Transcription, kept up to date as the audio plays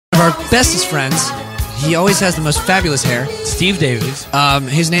our bestest friends. He always has the most fabulous hair. Steve Davies.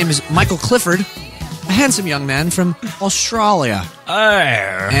 His name is Michael Clifford, a handsome young man from Australia.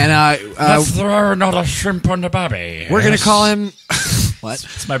 And let's throw another shrimp on the barbie. we're gonna call him. What?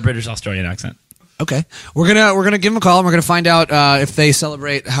 It's my British Australian accent. Okay, we're gonna give him a call, and we're gonna find out if they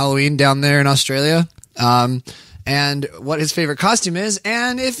celebrate Halloween down there in Australia, and what his favorite costume is,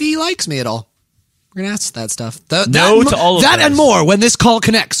 and if he likes me at all. We're gonna ask that stuff. No to all of that those. and more when this call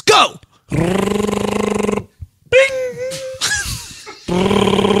connects. Go. Bing!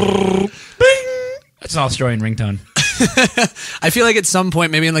 Bing! That's an Australian ringtone. I feel like at some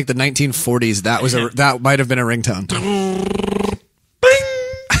point, maybe in like the 1940s, that might have been a ringtone. Bing!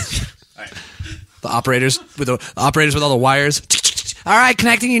 The operators with all the wires. All right,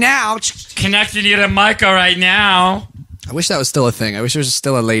 connecting you now. Connecting you to Michael right now. I wish that was still a thing. I wish there was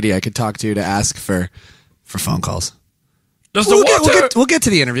still a lady I could talk to ask for phone calls. Does the water? We'll get to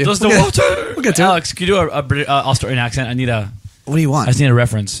the interview. Does the water? We'll get to Alex, can you do a British Australian accent? What do you want? I just need a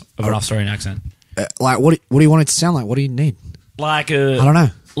reference of an Australian accent. Like what do you want it to sound like? What do you need? Like I don't know.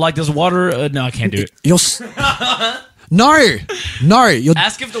 Like does water? No, I can't do it. No. You're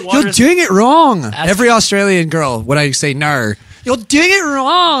Ask if the water. You're doing it wrong. Every Australian girl, when I say no, you're doing it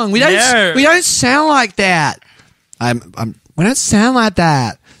wrong. We don't sound like that. We don't sound like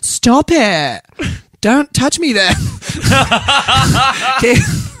that. Stop it. Don't touch me there. Okay.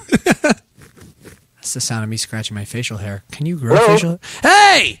 That's the sound of me scratching my facial hair. Can you grow facial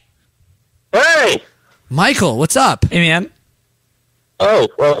hair? Hey! Michael, what's up? Hey, man. Oh,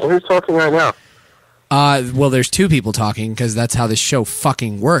 well, who's talking right now? Well, there's two people talking because that's how this show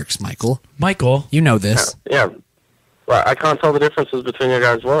fucking works, Michael. Michael. You know this. Yeah. Well, I can't tell the differences between your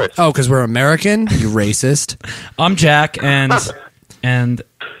guys' voice. Oh, because we're American? You racist. I'm Jack, and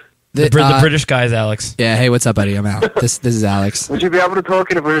the British guy is Alex. Yeah, hey, what's up, buddy? I'm out. This is Alex. Would you be able to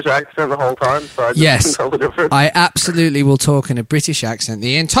talk in a British accent the whole time? So I just can tell the difference? I absolutely will talk in a British accent.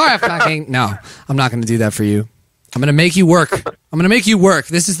 The entire fucking... No, I'm not going to do that for you. I'm going to make you work. I'm going to make you work.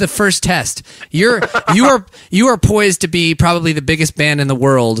 This is the first test. You are poised to be probably the biggest band in the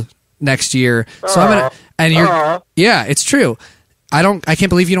world next year. So I'm going to... And you're... Yeah, it's true. I can't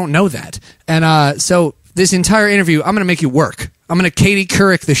believe you don't know that. And so this entire interview, I'm going to make you work. I'm going to Katie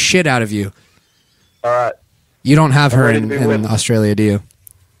Couric the shit out of you. All right. You don't have her in Australia, do you?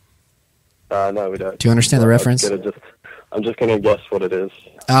 No, we don't. Do you understand the reference? I'm just going to guess what it is.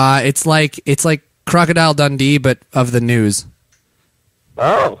 It's like Crocodile Dundee, but of the news.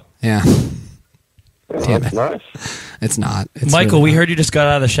 Oh. Yeah. Damn it. Nice. It's not. It's Michael, really we heard you just got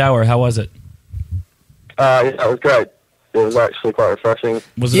out of the shower. How was it? Yeah, it was great. It was actually quite refreshing.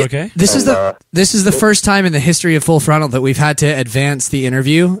 Was it okay? This is the first time in the history of Full Frontal that we've had to advance the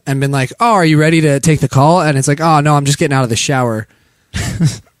interview and been like, "Oh, are you ready to take the call?" And it's like, "Oh no, I'm just getting out of the shower."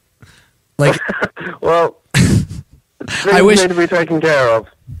 Like, well, I wish need to be taken care of.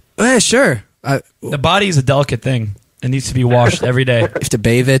 Sure. The body is a delicate thing. It needs to be washed every day. You have to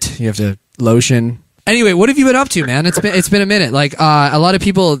bathe it. You have to lotion. Anyway, what have you been up to, man? It's been a minute. Like a lot of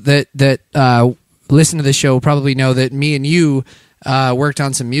people that listen to the show probably know that me and you worked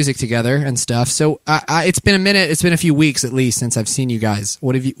on some music together and stuff. So it's been a minute. It's been a few weeks at least since I've seen you guys.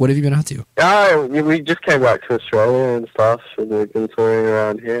 What have you been up to? We just came back to Australia and stuff. So we've been touring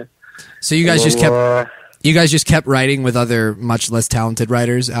around here. So you guys just kept writing with other much less talented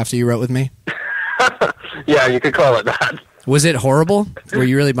writers after you wrote with me? Yeah, you could call it that. Was it horrible? Were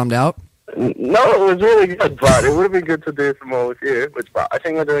you really bummed out? No, it was really good, but it would have been good to do some more with you. I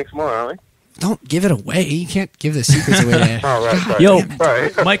think we're doing some more, aren't we? Don't give it away. You can't give the secrets away. Oh, right. Yo,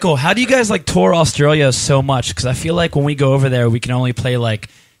 sorry. Michael, how do you guys tour Australia so much? Because I feel like when we go over there, we can only play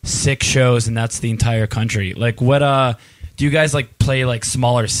 6 shows, and that's the entire country. What do you guys play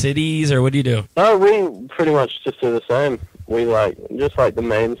smaller cities, or what do you do? No, we pretty much just do the same. We just the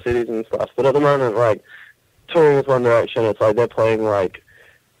main cities and stuff. But at the moment, touring with One Direction, it's they're playing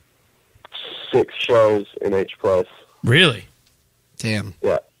 6 shows in each place. Really? Damn.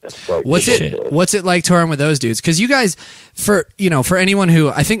 Yeah. What's it like touring with those dudes? Because you guys, for anyone who,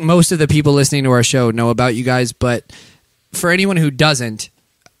 I think most of the people listening to our show know about you guys, but for anyone who doesn't,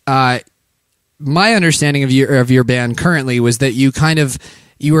 my understanding of your band currently was that you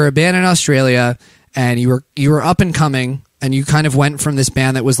were a band in Australia and you were up and coming, and you kind of went from this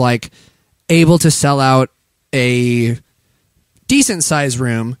band that was able to sell out a decent sized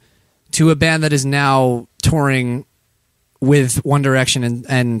room to a band that is now touring with One Direction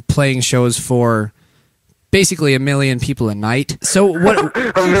and playing shows for basically 1 million people a night. So what?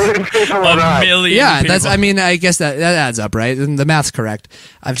 1 million people a night. Yeah, people. that's. I mean, I guess that adds up, right? And the math's correct.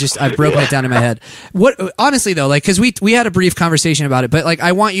 I've broken it down in my head. What honestly though, like, because we had a brief conversation about it, but like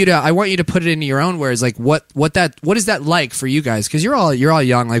I want you to put it into your own words. Like what is that like for you guys? Because you're all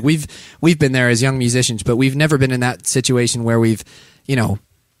young. Like we've been there as young musicians, but we've never been in that situation where we've,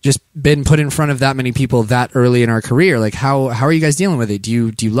 just been put in front of that many people that early in our career. Like how are you guys dealing with it? Do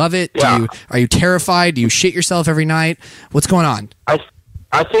you love it? Yeah. Are you terrified? Do you shit yourself every night? What's going on? I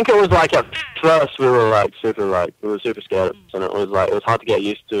think it was like at first we were super scared, and it was hard to get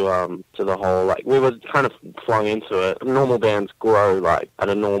used to the whole, like, we were kind of flung into it. Normal bands grow like at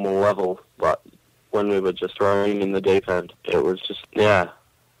a normal level, but when we were just thrown in the deep end, it was just Do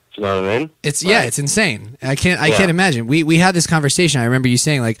you know what I mean? It's insane. I can't imagine. We had this conversation. I remember you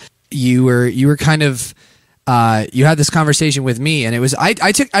saying, like, you were kind of you had this conversation with me, and it was I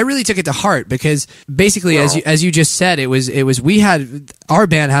really took it to heart, because basically, as you just said, it was our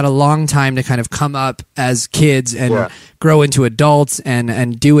band had a long time to kind of come up as kids and grow into adults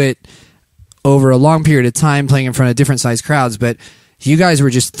and do it over a long period of time, playing in front of different size crowds. But you guys were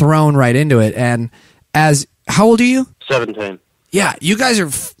just thrown right into it. And how old are you? 17. Yeah, you guys are.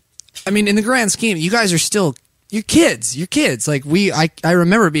 I mean, in the grand scheme, you guys are still. You're kids. Like I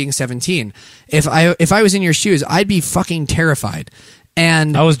remember being 17. If I was in your shoes, I'd be fucking terrified.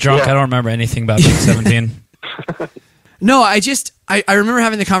 And I was drunk. I don't remember anything about being 17. No, I remember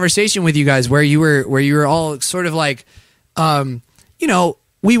having the conversation with you guys where you were all sort of like,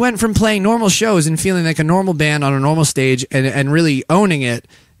 we went from playing normal shows and feeling like a normal band on a normal stage and really owning it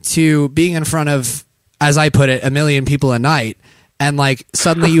to being in front of, as I put it, 1 million people a night. And like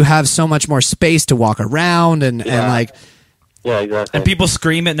suddenly you have so much more space to walk around and like, yeah, exactly. And people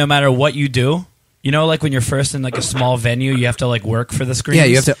scream it no matter what you do. You know, like when you're first in like a small venue, you have to like work for the screams.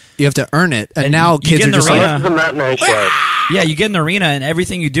 Yeah, you have to earn it. And now kids are just like, yeah, you get in the arena and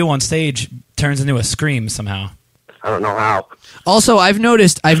everything you do on stage turns into a scream somehow. I don't know how. Also, I've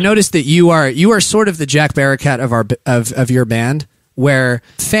noticed that you are sort of the Jack Barracat of your band, where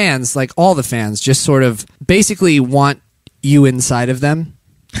fans, like all the fans, just sort of basically want you inside of them,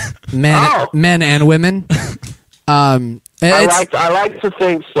 men and women. I like to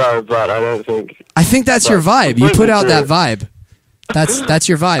think so, but I don't think. I think that's your vibe. You put out that vibe. That's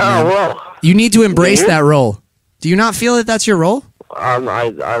your vibe, man. Well, you need to embrace that role. Do you not feel that that's your role? I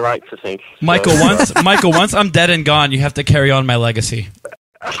like to think. Michael, once I'm dead and gone, you have to carry on my legacy.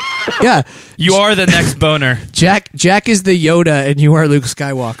 Yeah, you are the next boner. Jack is the Yoda, and you are Luke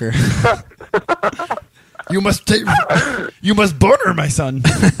Skywalker. You must boner, my son.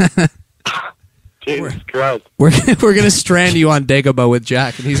 Jesus Christ. We're gonna strand you on Dagobah with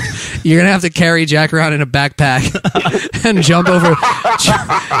Jack, and you're gonna have to carry Jack around in a backpack and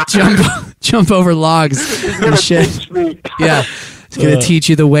jump over logs and shit. Yeah, it's gonna teach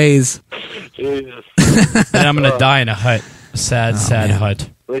you the ways. Jesus. And I'm gonna die in a hut, a sad hut.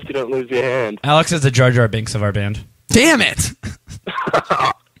 At least you don't lose your hand. Alex is the Jar Jar Binks of our band. Damn it!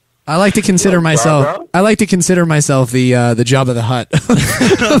 I like to consider myself. I like to consider myself the Jabba the Hutt. That's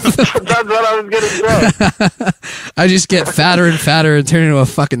what I was gonna say. I just get fatter and fatter and turn into a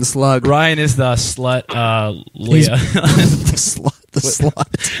fucking slug. Ryan is the slut. Leia. The slut.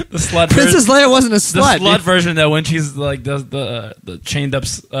 The slut. Princess Leia wasn't a slut. The slut version, though, when she's like the chained up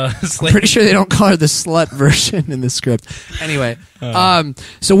slave. I'm pretty sure they don't call her the slut version in the script. Anyway,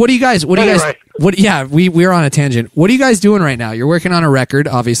 so what do you guys? Yeah, we're on a tangent. What are you guys doing right now? You're working on a record,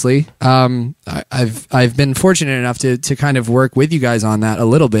 obviously. I've been fortunate enough to kind of work with you guys on that a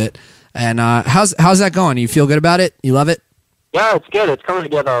little bit. And how's that going? You feel good about it? You love it? Yeah, it's good. It's coming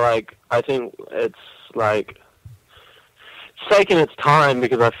together. Like, I think it's like it's taking its time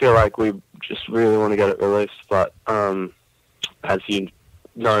because I feel like we just really want to get it released. But as you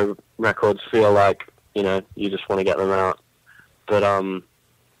know, records feel like you just want to get them out. But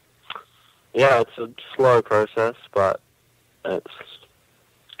yeah, it's a slow process, but it's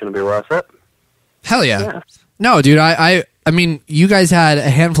going to be worth it. Hell yeah. No, dude, I mean, you guys had a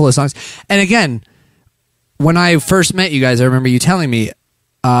handful of songs. And again, when I first met you guys, I remember you telling me,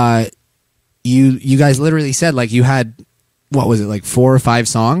 you guys literally said, like, you had, what was it, like 4 or 5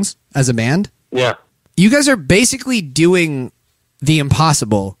 songs as a band? Yeah. You guys are basically doing the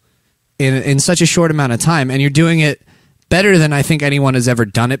impossible in such a short amount of time, and you're doing it better than I think anyone has ever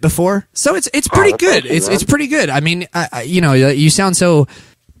done it before. So it's pretty good. It's pretty good. I mean, you sound so,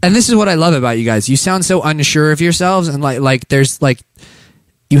 and this is what I love about you guys. You sound so unsure of yourselves, and like there's like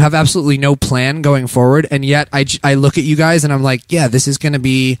you have absolutely no plan going forward, and yet I look at you guys and I'm like, yeah, this is going to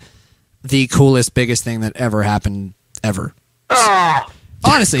be the coolest, biggest thing that ever happened ever.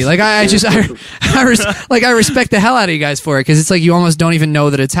 Honestly, like I respect the hell out of you guys for it because it's like you almost don't even know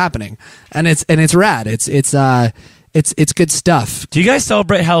that it's happening, and it's rad. It's good stuff. Do you guys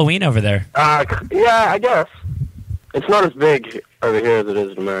celebrate Halloween over there? Yeah, I guess it's not as big over here as it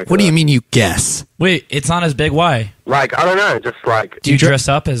is in America. What do you mean? You guess? Wait, it's not as big. Why? Like, I don't know. Just like, Do you dress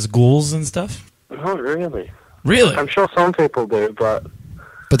up as ghouls and stuff? not really. Really? I'm sure some people do, but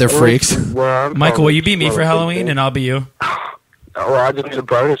they're freaks. Michael, will you be me for Halloween, and I'll be you? Well, I just need a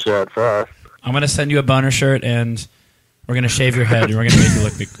boner shirt first. I'm gonna send you a boner shirt, and we're gonna shave your head, and we're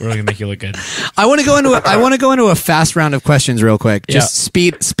gonna make you look good. I want to go into a fast round of questions real quick. Just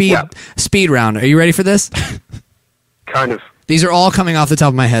speed round. Are you ready for this? Kind of. These are all coming off the top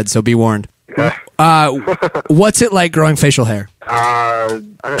of my head, so be warned. Okay. What's it like growing facial hair? I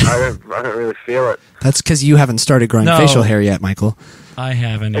don't really feel it. That's because you haven't started growing facial hair yet, Michael. I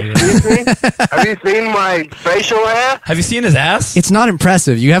haven't either. Have you seen my facial hair? Have you seen his ass? It's not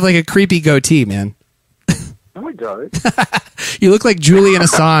impressive. You have like a creepy goatee, man. No, I don't. You look like Julian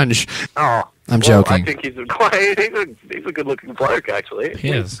Assange. Oh, I'm joking. I think he's a good-looking bloke, actually. He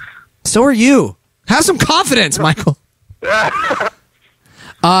is. So are you. Have some confidence, Michael.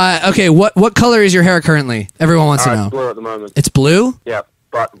 Okay, what color is your hair currently? Everyone wants to know. It's blue at the moment. It's blue? Yeah,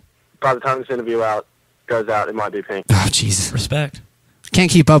 but by the time this interview goes out, it might be pink. Oh, Jesus. Respect. Can't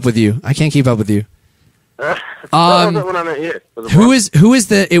keep up with you. I can't keep up with you. What was it when I met you? Who is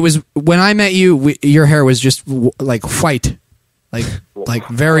it was when I met you, your hair was just like white. Like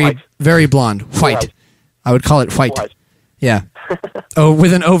very, White. very blonde. White. I would call it white. Yeah. Oh,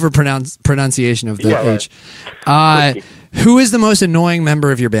 with an pronunciation of the H. Who is the most annoying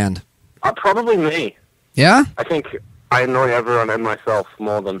member of your band? Probably me. Yeah? I think I annoy everyone and myself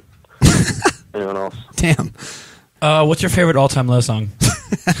more than anyone else. Damn. What's your favorite all-time low song?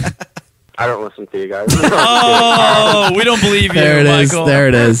 I don't listen to you guys. Oh, we don't believe you, There it is. Michael. There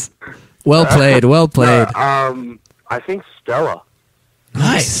it is. Well played. Well played. I think Stella.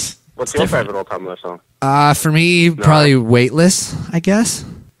 Nice. What's your favorite all-time low song? For me, probably Weightless, I guess.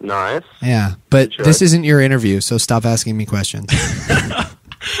 Nice. Yeah, but Sure. this isn't your interview, so stop asking me questions.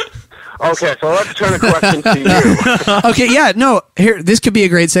 Okay, so let's turn the question to you. Okay, yeah, no, here, this could be a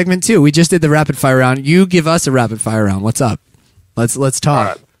great segment too. We just did the rapid fire round. You give us a rapid fire round. What's up? Let's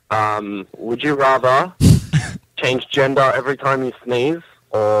talk. All right. Would you rather change gender every time you sneeze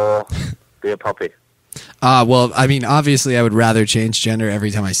or be a puppy? Well, I mean, obviously, I would rather change gender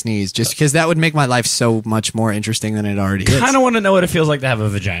every time I sneeze, just because that would make my life so much more interesting than it already is. Kind of want to know what it feels like to have a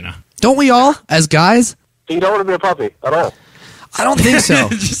vagina. Don't we all, as guys? So you don't want to be a puppy at all? I don't think so.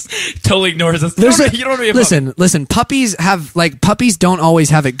 Just totally ignores us. There's You don't want to be a puppy. listen. Puppies don't always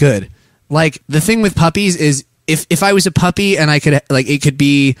have it good. Like the thing with puppies is, if I was a puppy and I could it could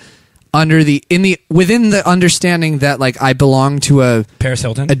be within the understanding that like I belong to a Paris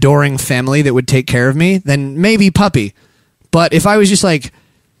Hilton. adoring family that would take care of me, then maybe puppy. But if I was just like,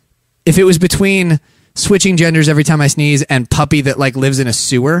 if it was between switching genders every time I sneeze and puppy that like lives in a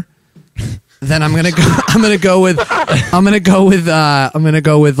sewer, then I'm gonna go with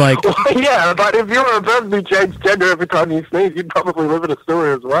like. Yeah, but if you were a person who changed gender every time you sneeze, you'd probably live in a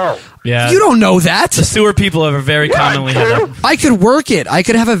sewer as well. Yeah. You don't know that. The sewer people are very commonly have that. I could work it. I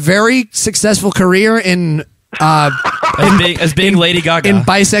could have a very successful career in As being Lady Gaga. in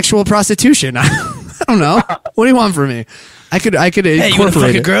bisexual prostitution. I don't know. What do you want from me? I could Hey, you want to fuck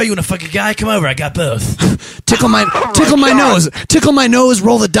incorporate a it. girl? You want to fuck a guy? Come over. I got both. Tickle my nose. Tickle my nose.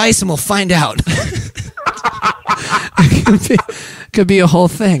 Roll the dice, and we'll find out. Could be a whole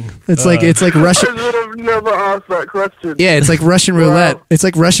thing. It's like Russian. I would have never asked that question. Yeah, it's like Russian roulette. Wow. It's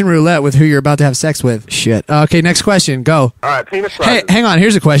like Russian roulette with who you're about to have sex with. Shit. Okay, next question. Go. All right, penis Hey, sizes. hang on.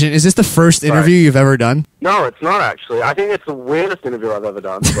 Here's a question. Is this the first interview you've ever done? No, it's not actually. I think it's the weirdest interview I've ever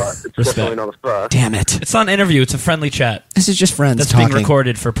done, but it's definitely not the first. Damn it. It's not an interview. It's a friendly chat. This is just friends That's talking. being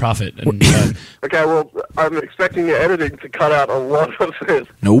recorded for profit. And, Okay, well, I'm expecting your editing to cut out a lot of this.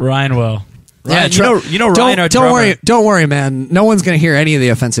 Nope. Ryan will. Yeah, Ryan, you know Ryan, our drummer. Don't worry, man. No one's gonna hear any of the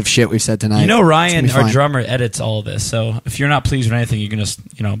offensive shit we've said tonight. You know Ryan, It's gonna be our fine. drummer, edits all of this. So if you're not pleased with anything, you can just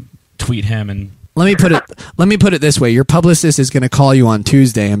tweet him and. Let me put it this way: your publicist is going to call you on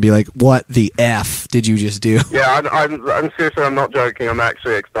Tuesday and be like, "What the f did you just do?" Yeah, I'm seriously, I'm not joking. I'm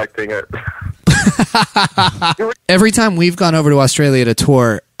actually expecting it. Every time we've gone over to Australia to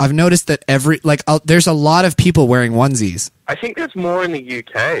tour, I've noticed that there's a lot of people wearing onesies. I think there's more in the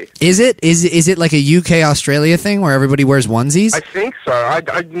UK. Is it like a UK Australia thing where everybody wears onesies? I think so.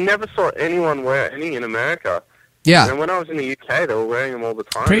 I never saw anyone wear any in America. Yeah. And when I was in the UK, they were wearing them all the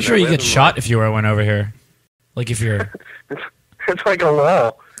time. Pretty sure you They wear get them shot if you wear one over here. Like if you're. It's like a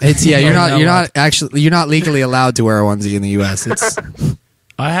law. It's you're No, not legally allowed to wear a onesie in the US. It's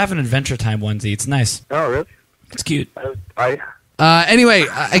I have an Adventure Time onesie. It's nice. Oh, really? It's cute. Anyway,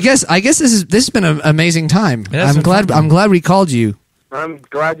 I guess this has been an amazing time. I'm glad we called you. I'm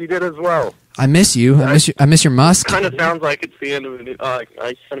glad you did as well. I miss you. I miss your musk. Kind of sounds like it's the end of it. I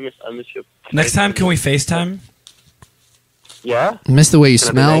miss you. Next time, can we FaceTime? Yeah. I miss the way you Can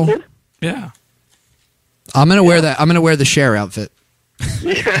I be smell. naked? Yeah. I'm gonna wear that. I'm gonna wear the Cher outfit.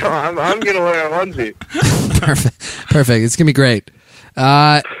 Yeah, I'm gonna wear a onesie. Perfect. It's gonna be great.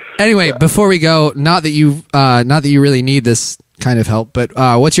 Anyway, before we go, not that you really need this kind of help, but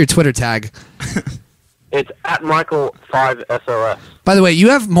what's your Twitter tag? It's at Michael5SOS. By the way, you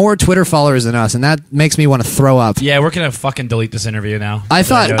have more Twitter followers than us, and that makes me want to throw up. Yeah, we're gonna fucking delete this interview now. I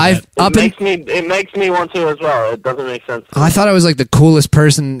thought It makes me want to as well. It doesn't make sense. I thought I was like the coolest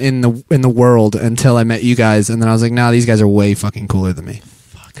person in the world until I met you guys, and then I was like, nah, these guys are way fucking cooler than me.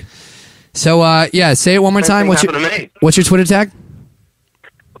 Fuck. So yeah, say it one more time. What's your Twitter tag?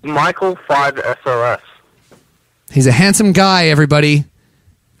 Michael5SOS. He's a handsome guy, everybody.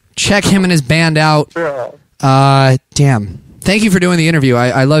 Check him and his band out. Damn. Thank you for doing the interview.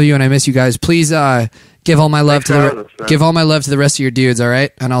 I love you and I miss you guys. Please give all my love to the rest of your dudes, all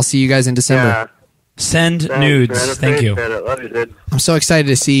right? And I'll see you guys in December. Yeah. Send nudes. Man. Thank you. Love you, dude. I'm so excited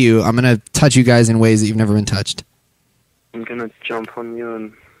to see you. I'm going to touch you guys in ways that you've never been touched. I'm gonna jump on you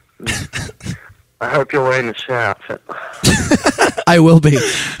and I hope you're wearing the Cher outfit. I will be.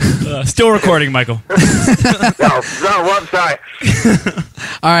 Still recording, Michael. No, sorry.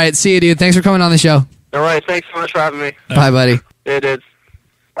 All right, see you, dude. Thanks for coming on the show. All right, thanks so much for having me. Bye, buddy. It is.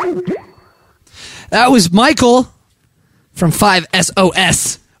 That was Michael from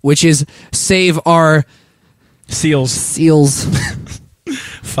 5SOS, which is Save Our Seals.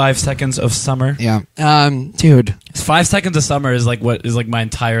 5 seconds of summer. Yeah. Dude. 5 seconds of summer is like my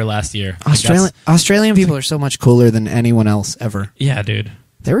entire last year. Australian people are so much cooler than anyone else ever. Yeah, dude.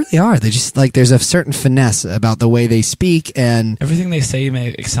 They really are. They just like there's a certain finesse about the way they speak and everything they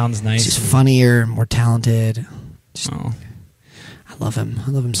say sounds nice. Just funnier, more talented. I love him.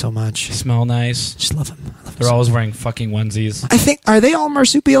 I love him so much. They smell nice. Just love him. They're always wearing fucking onesies. I think are they all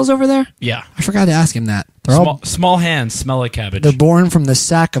marsupials over there? Yeah. I forgot to ask him that. They're small hands smell like cabbage. They're born from the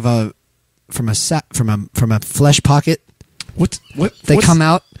sack of from a flesh pocket. They come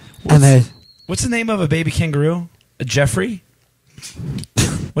out and they. What's the name of a baby kangaroo? A Jeffrey?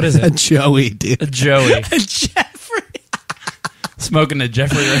 What is it? A Joey, dude. A Joey. A Jeffrey. Smoking a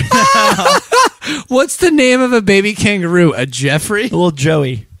Jeffrey right now. What's the name of a baby kangaroo? A Jeffrey? A little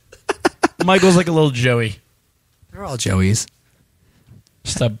Joey. Michael's like a little Joey. They're all Joeys.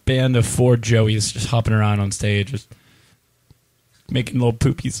 Just a band of 4 Joeys just hopping around on stage, just making little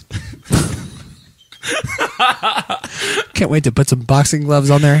poopies. Can't wait to put some boxing gloves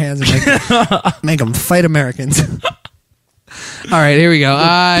on their hands and make them fight Americans. All right, here we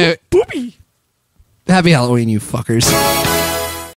go. Poopy. Happy Halloween, you fuckers.